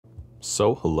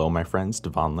So hello my friends,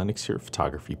 Devaun Lennox here,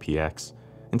 PhotographyPX.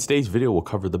 In today's video we'll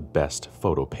cover the best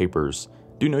photo papers.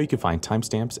 Do know you can find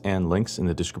timestamps and links in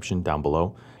the description down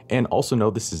below, and also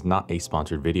know this is not a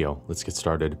sponsored video. Let's get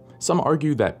started. Some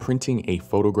argue that printing a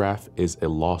photograph is a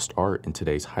lost art in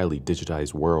today's highly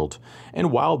digitized world,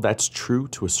 and while that's true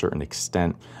to a certain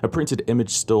extent, a printed image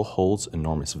still holds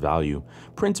enormous value.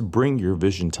 Prints bring your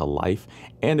vision to life,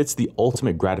 and it's the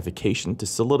ultimate gratification to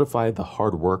solidify the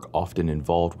hard work often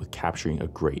involved with capturing a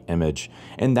great image.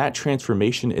 And that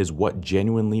transformation is what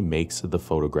genuinely makes the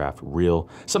photograph real,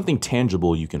 something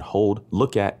tangible you can hold,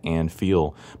 look at, and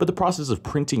feel. But the process of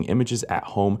printing images at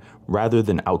home rather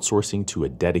than outsourcing to a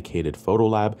dedicated photo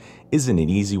lab isn't an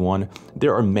easy one.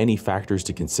 There are many factors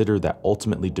to consider that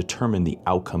ultimately determine the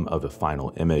outcome of a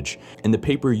final image, and the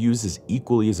paper used is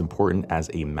equally as important as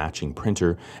a matching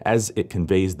printer, as it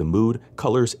conveys the mood,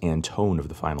 colors, and tone of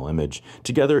the final image.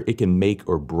 Together it can make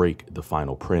or break the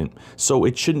final print, so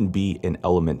it shouldn't be an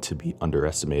element to be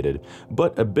underestimated.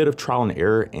 But a bit of trial and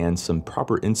error and some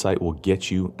proper insight will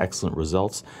get you excellent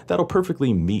results that'll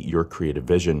perfectly meet your creative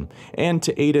vision. And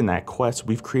to aid in that quest,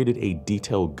 we've created a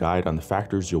detailed guide on the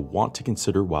factors you'll want to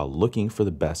consider while looking for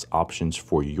the best options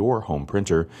for your home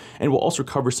printer, and we'll also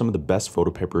cover some of the best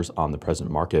photo papers on the present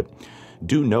market.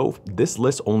 Do know this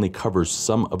list only covers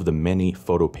some of the many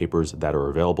photo papers that are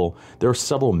available. There are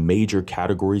several major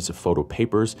categories of photo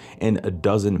papers and a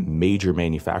dozen major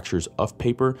manufacturers of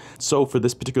paper, so for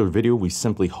this particular video we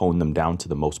simply hone them down to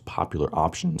the most popular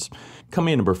options.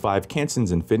 Coming in number 5,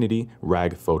 Canson's Infinity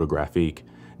Rag Photographique.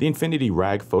 The Infinity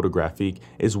Rag Photographique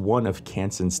is one of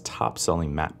Canson's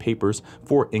top-selling matte papers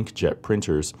for inkjet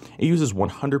printers. It uses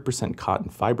 100% cotton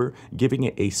fiber, giving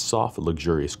it a soft,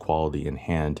 luxurious quality in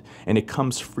hand, and it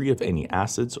comes free of any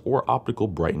acids or optical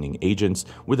brightening agents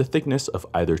with a thickness of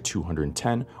either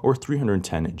 210 or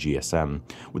 310 GSM.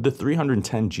 With the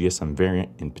 310 GSM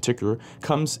variant in particular,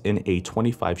 comes in a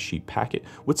 25-sheet packet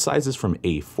with sizes from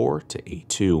A4 to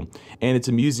A2, and it's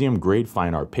a museum-grade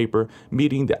fine art paper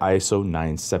meeting the ISO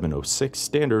 9706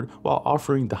 standard while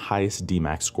offering the highest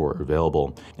DMAX score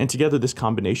available. And together this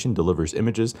combination delivers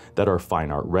images that are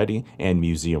fine art ready and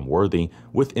museum worthy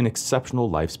with an exceptional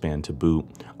lifespan to boot.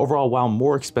 Overall, while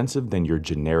more expensive than your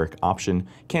generic option,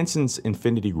 Canson's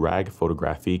Infinity Rag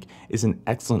Photographique is an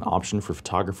excellent option for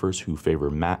photographers who favor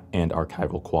matte and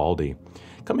archival quality.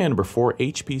 Coming in number 4,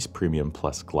 HP's Premium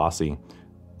Plus Glossy.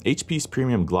 HP's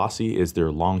Premium Glossy is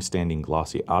their long-standing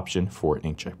glossy option for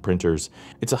inkjet printers.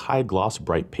 It's a high-gloss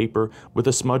bright paper with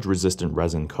a smudge-resistant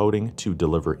resin coating to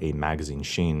deliver a magazine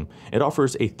sheen. It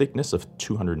offers a thickness of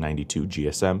 292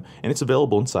 GSM, and it's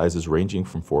available in sizes ranging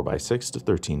from 4x6 to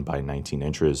 13x19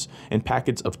 inches, in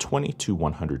packets of 20 to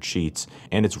 100 sheets,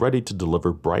 and it's ready to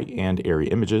deliver bright and airy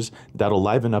images that'll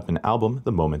liven up an album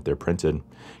the moment they're printed.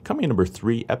 Coming in number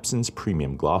 3, Epson's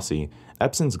Premium Glossy.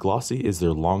 Epson's Glossy is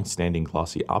their long-standing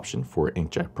glossy option for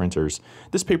inkjet printers.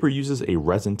 This paper uses a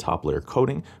resin top layer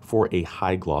coating for a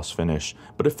high gloss finish,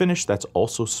 but a finish that's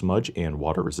also smudge and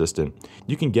water resistant.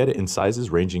 You can get it in sizes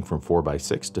ranging from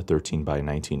 4x6 to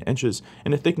 13x19 inches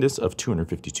and a thickness of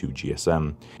 252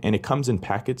 GSM, and it comes in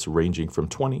packets ranging from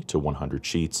 20 to 100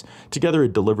 sheets. Together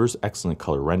it delivers excellent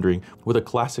color rendering with a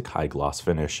classic high gloss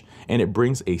finish, and it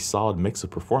brings a solid mix of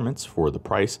performance for the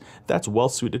price that's well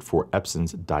suited for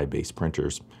Epson's dye-based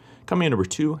printers. Coming in number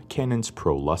 2, Canon's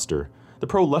Pro Luster. The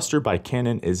Pro Luster by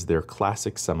Canon is their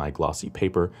classic semi-glossy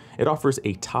paper. It offers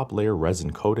a top layer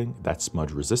resin coating that's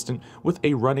smudge resistant with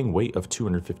a running weight of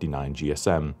 259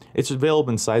 GSM. It's available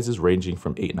in sizes ranging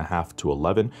from 8.5 to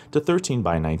 11 to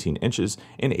 13x19 inches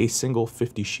in a single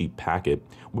 50-sheet packet.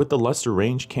 With the luster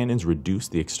range, Canon's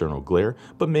reduced the external glare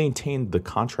but maintained the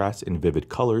contrast and vivid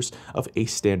colors of a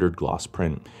standard gloss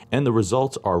print, and the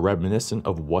results are reminiscent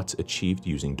of what's achieved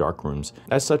using darkrooms.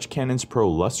 As such, Canon's Pro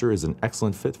Luster is an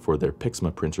excellent fit for their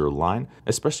Pixma printer line,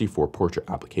 especially for portrait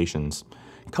applications.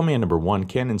 Coming in number 1,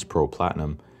 Canon's Pro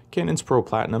Platinum. Canon's Pro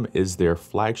Platinum is their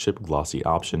flagship glossy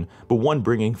option, but one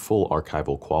bringing full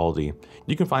archival quality.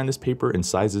 You can find this paper in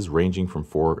sizes ranging from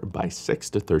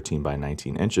 4x6 to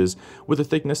 13x19 inches with a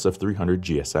thickness of 300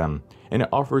 GSM, and it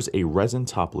offers a resin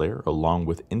top layer along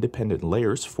with independent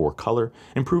layers for color,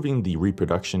 improving the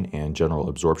reproduction and general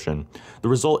absorption. The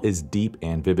result is deep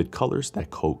and vivid colors that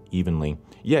coat evenly,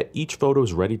 yet each photo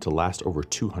is ready to last over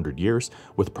 200 years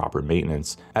with proper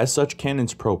maintenance. As such,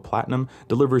 Canon's Pro Platinum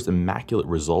delivers immaculate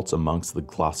results amongst the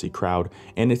glossy crowd,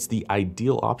 and it's the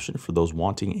ideal option for those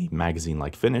wanting a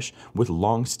magazine-like finish with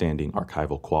long-standing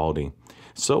archival quality.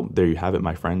 So there you have it,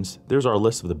 my friends. There's our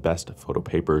list of the best photo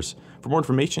papers. For more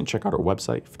information, check out our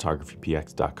website,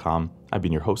 photographypx.com. I've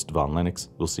been your host, Devaun Lennox.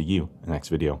 We'll see you in the next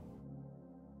video.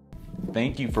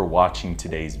 Thank you for watching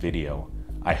today's video.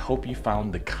 I hope you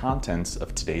found the contents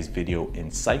of today's video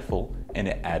insightful and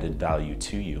it added value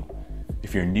to you.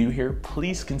 If you're new here,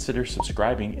 please consider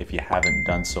subscribing if you haven't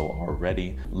done so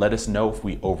already. Let us know if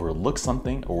we overlooked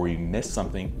something or we missed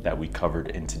something that we covered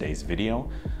in today's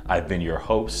video. I've been your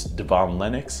host, Devaun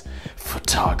Lennox,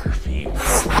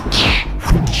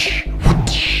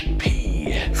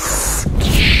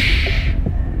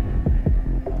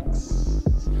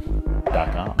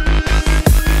 PhotographyPX.com.